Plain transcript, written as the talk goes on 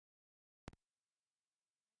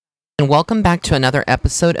And welcome back to another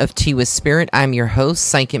episode of Tea with Spirit. I'm your host,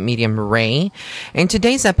 Psychic Medium Ray. In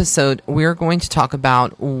today's episode, we're going to talk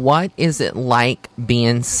about what is it like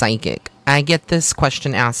being psychic. I get this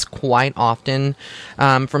question asked quite often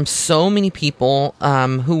from so many people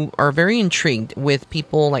who are very intrigued with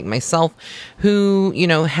people like myself who,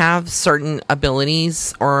 have certain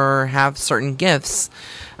abilities or have certain gifts,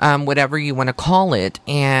 whatever you want to call it,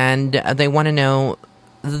 and they want to know,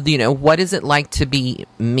 what is it like to be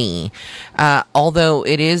me? Although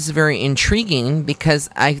it is very intriguing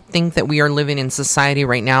because I think that we are living in society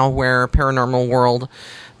right now where the paranormal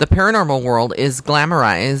world is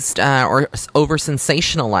glamorized or over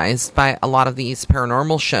sensationalized by a lot of these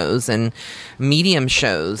paranormal shows and medium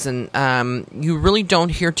shows. And you really don't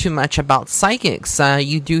hear too much about psychics.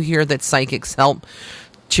 You do hear that psychics help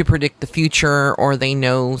to predict the future or they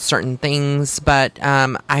know certain things, but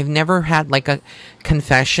I've never had like a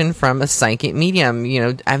confession from a psychic medium.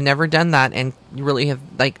 I've never done that and really have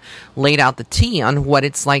laid out the tea on what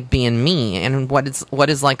it's like being me and what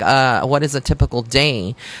is a typical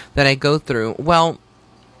day that I go through. Well,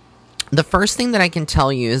 the first thing that I can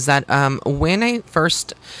tell you is that when I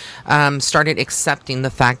first started accepting the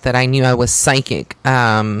fact that I knew I was psychic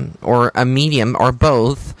or a medium or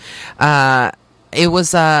both, it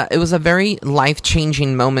was a very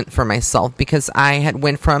life-changing moment for myself because I had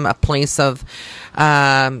went from a place of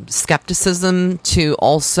skepticism to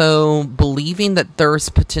also believing that there's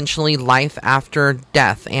potentially life after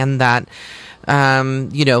death and that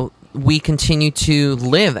we continue to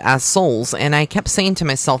live as souls. And I kept saying to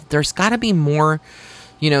myself, there's got to be more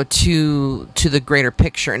to the greater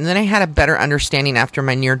picture. And then I had a better understanding after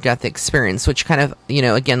my near-death experience, which kind of,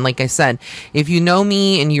 again, like I said, if you know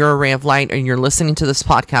me and you're a ray of light and you're listening to this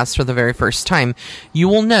podcast for the very first time, you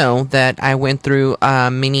will know that I went through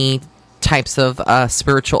many types of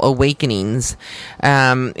spiritual awakenings,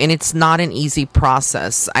 and it's not an easy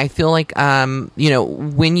process. I feel like,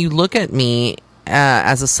 when you look at me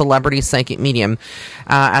as a celebrity psychic medium,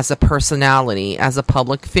 as a personality, as a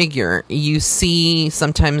public figure, you see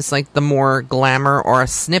sometimes like the more glamour or a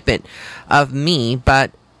snippet of me,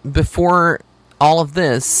 but before all of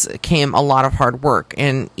this came a lot of hard work.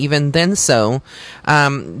 And even then,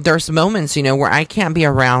 there's moments, where I can't be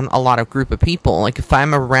around a lot of group of people. Like if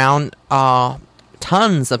I'm around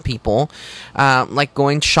tons of people, like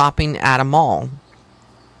going shopping at a mall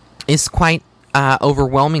is quite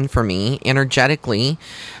overwhelming for me energetically.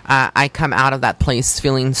 I come out of that place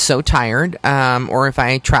feeling so tired, or if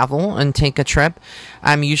I travel and take a trip,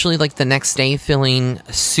 I'm usually like the next day feeling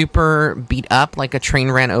super beat up, like a train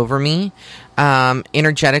ran over me,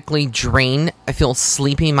 energetically drained. I feel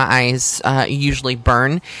sleepy. My eyes usually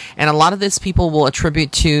burn. And a lot of this people will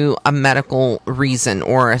attribute to a medical reason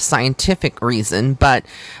or a scientific reason. But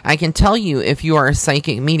I can tell you, if you are a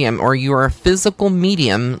psychic medium or you are a physical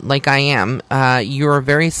medium like I am, you are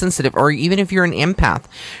very sensitive. Or even if you're an empath,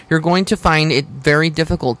 you're going to find it very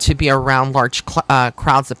difficult to be around large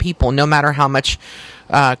crowds of people, no matter how much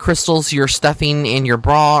crystals you're stuffing in your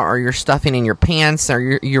bra or you're stuffing in your pants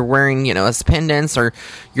or you're wearing, as pendants or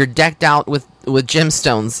you're decked out with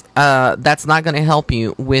gemstones. That's not going to help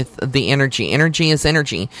you with the energy. Energy is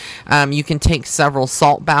energy. You can take several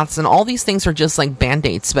salt baths and all these things are just like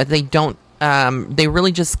band-aids, but they don't, they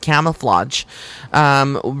really just camouflage,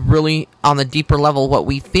 really on the deeper level, what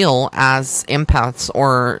we feel as empaths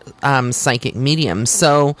or psychic mediums.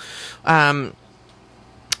 So,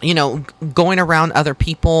 going around other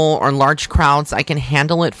people or large crowds, I can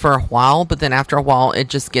handle it for a while, but then after a while, it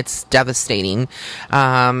just gets devastating.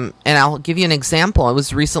 And I'll give you an example. I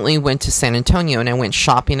recently went to San Antonio and I went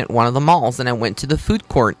shopping at one of the malls and I went to the food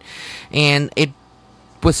court, and it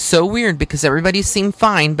was so weird because everybody seemed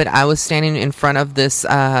fine, but I was standing in front of this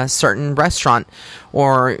certain restaurant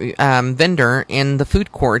or vendor in the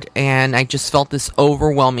food court, and I just felt this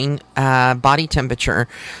overwhelming body temperature.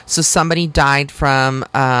 So somebody died from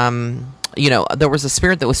there was a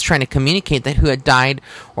spirit that was trying to communicate that who had died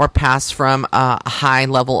or passed from a high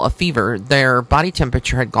level of fever. Their body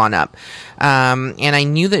temperature had gone up. And I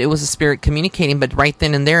knew that it was a spirit communicating, but right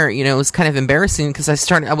then and there, it was kind of embarrassing because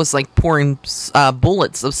I was like pouring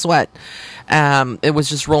bullets of sweat. It was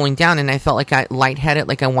just rolling down and I felt like lightheaded,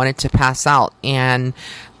 like I wanted to pass out. And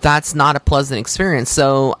that's not a pleasant experience.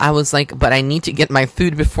 So I was like, but I need to get my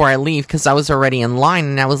food before I leave because I was already in line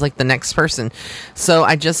and I was like the next person. So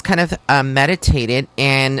I just kind of meditated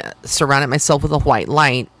and surrounded myself with a white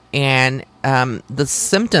light. And the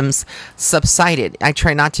symptoms subsided. I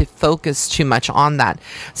try not to focus too much on that.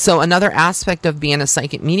 So another aspect of being a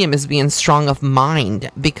psychic medium is being strong of mind,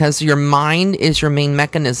 because your mind is your main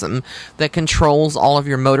mechanism that controls all of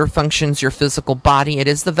your motor functions, your physical body. It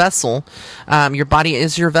is the vessel. Your body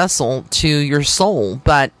is your vessel to your soul.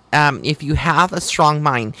 But if you have a strong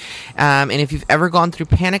mind, and if you've ever gone through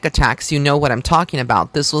panic attacks, you know what I'm talking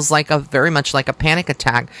about. This was very much like a panic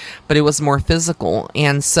attack, but it was more physical.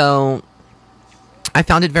 And so I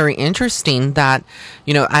found it very interesting that,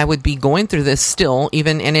 I would be going through this still,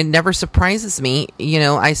 and it never surprises me.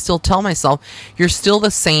 I still tell myself, you're still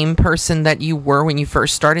the same person that you were when you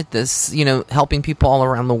first started this, helping people all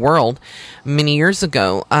around the world many years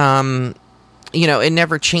ago. It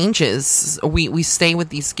never changes. We stay with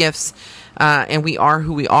these gifts, and we are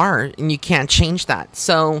who we are, and you can't change that.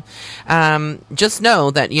 So, just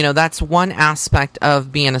know that, that's one aspect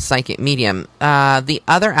of being a psychic medium. The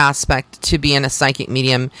other aspect to being a psychic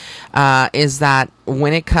medium, is that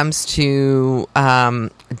when it comes to,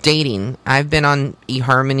 dating, I've been on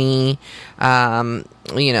eHarmony,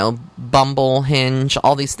 Bumble, Hinge,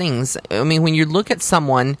 all these things. I mean, when you look at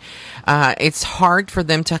someone, it's hard for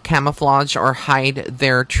them to camouflage or hide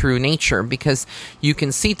their true nature, because you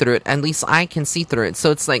can see through it. At least I can see through it.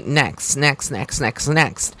 So it's like next. And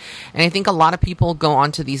I think a lot of people go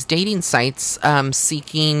onto these dating sites,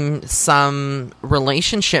 seeking some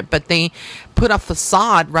relationship, but they put a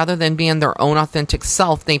facade rather than being their own authentic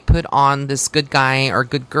self. They put on this good guy or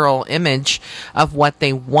good girl image of what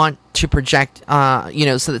they want to project,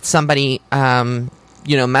 so that somebody,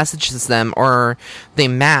 messages them or they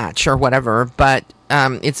match or whatever. But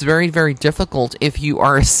it's very, very difficult if you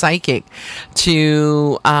are a psychic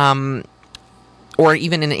to, or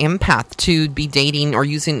even an empath, to be dating or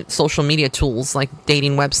using social media tools like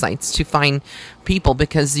dating websites to find people,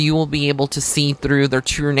 because you will be able to see through their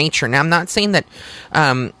true nature. Now, I'm not saying that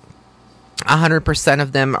 100%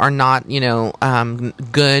 of them are not,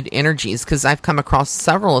 good energies, because I've come across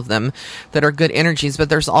several of them that are good energies, but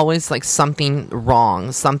there's always like something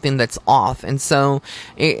wrong, something that's off. And so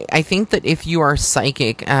I think that if you are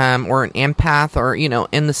psychic, or an empath, or,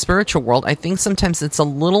 in the spiritual world, I think sometimes it's a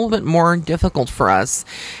little bit more difficult for us,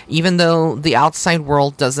 even though the outside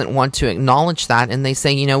world doesn't want to acknowledge that. And they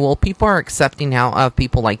say, well, people are accepting now of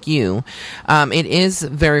people like you. It is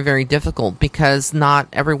very, very difficult, because not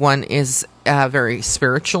everyone is very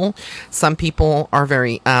spiritual. Some people are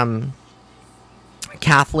very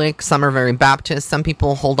Catholic, some are very Baptist, some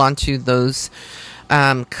people hold on to those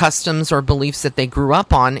customs or beliefs that they grew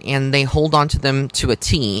up on, and they hold on to them to a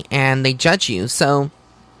T, and they judge you. So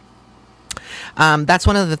that's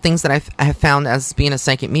one of the things that I have found as being a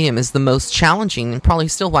psychic medium is the most challenging, and probably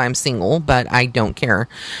still why I'm single, but I don't care.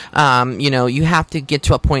 You have to get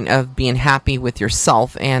to a point of being happy with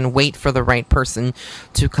yourself and wait for the right person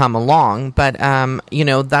to come along. But,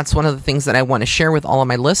 that's one of the things that I want to share with all of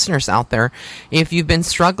my listeners out there. If you've been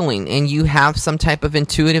struggling and you have some type of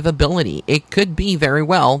intuitive ability, it could be very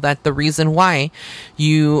well that the reason why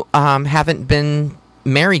you haven't been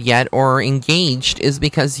married yet or engaged is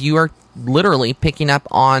because you are literally picking up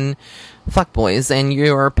on fuckboys, and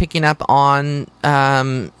you're picking up on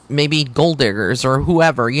maybe gold diggers or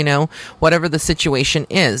whoever, whatever the situation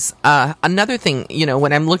is. Another thing,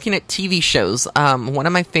 when I'm looking at TV shows, one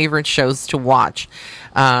of my favorite shows to watch,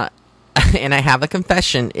 and I have a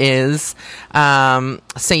confession, is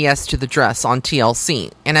Say Yes to the Dress on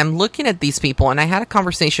TLC. And I'm looking at these people, and I had a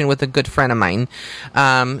conversation with a good friend of mine,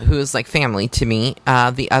 who is like family to me,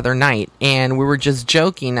 the other night, and we were just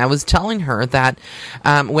joking. I was telling her that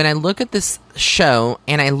when I look at this show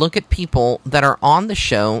and I look at people that are on the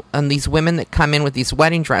show, and these women that come in with these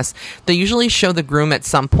wedding dress, they usually show the groom at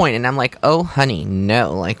some point, and I'm like, oh honey,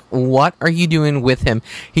 no, like, what are you doing with him?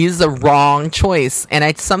 He's the wrong choice. And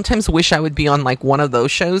I sometimes wish I would be on like one of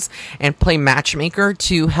those shows and play matchmaker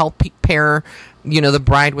to help pair the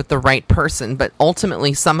bride with the right person. But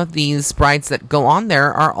ultimately, some of these brides that go on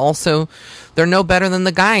there are also, they're no better than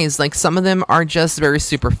the guys. Like, some of them are just very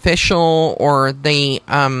superficial, or they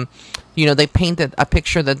they painted a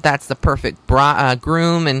picture that that's the perfect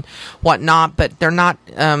groom and whatnot, but they're not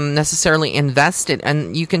necessarily invested.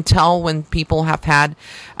 And you can tell when people have had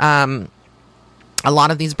a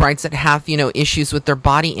lot of these brides that have, issues with their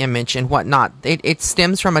body image and whatnot. It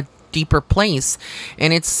stems from deeper place,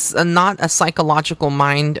 and it's not a psychological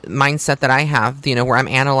mindset that I have, where I'm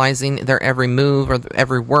analyzing their every move or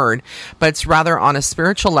every word, but it's rather on a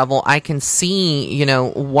spiritual level. I can see,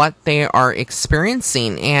 what they are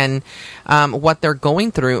experiencing and what they're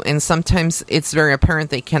going through, and sometimes it's very apparent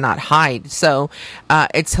they cannot hide. So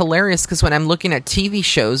it's hilarious because when I'm looking at TV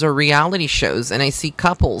shows or reality shows and I see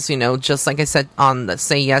couples, just like I said on the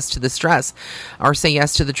Say Yes to This Dress or Say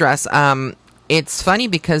Yes to the Dress, it's funny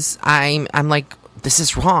because I'm like, this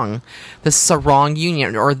is wrong. This is a wrong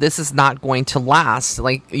union, or this is not going to last.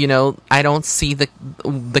 Like, I don't see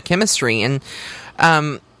the chemistry, and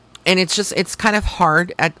it's kind of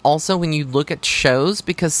hard also when you look at shows,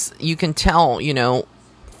 because you can tell,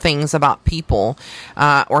 things about people,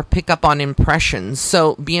 or pick up on impressions.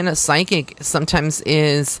 So being a psychic sometimes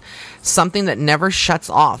is something that never shuts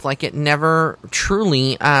off. Like, it never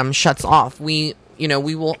truly shuts off. We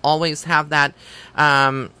will always have that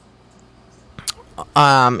in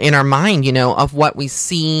our mind, of what we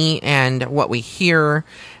see and what we hear,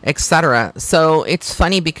 etc. So it's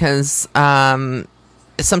funny because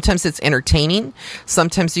sometimes it's entertaining.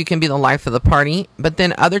 Sometimes you can be the life of the party, but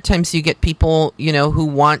then other times you get people, who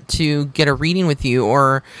want to get a reading with you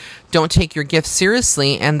or don't take your gift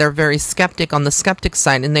seriously, and they're very skeptic on the skeptic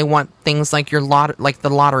side, and they want things like like the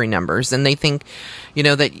lottery numbers, and they think,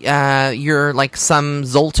 that you're like some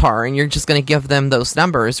Zoltar and you're just going to give them those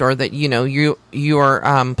numbers, or that you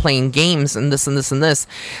are playing games and this and this and this.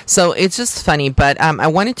 So it's just funny, but I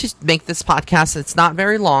wanted to make this podcast. It's not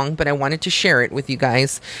very long, but I wanted to share it with you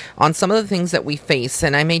guys on some of the things that we face,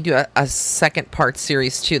 and I may do a second part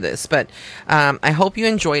series to this, but I hope you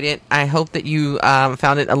enjoyed it. I hope that you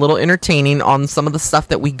found it a little entertaining on some of the stuff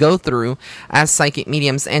that we go through as psychic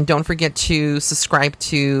mediums. And don't forget to subscribe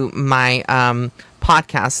to my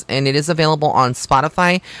podcast, and it is available on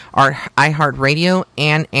Spotify, or iHeartRadio,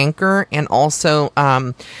 and Anchor, and also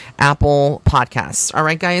Apple Podcasts. All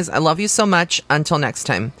right, guys, I love you so much. Until next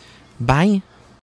time, bye.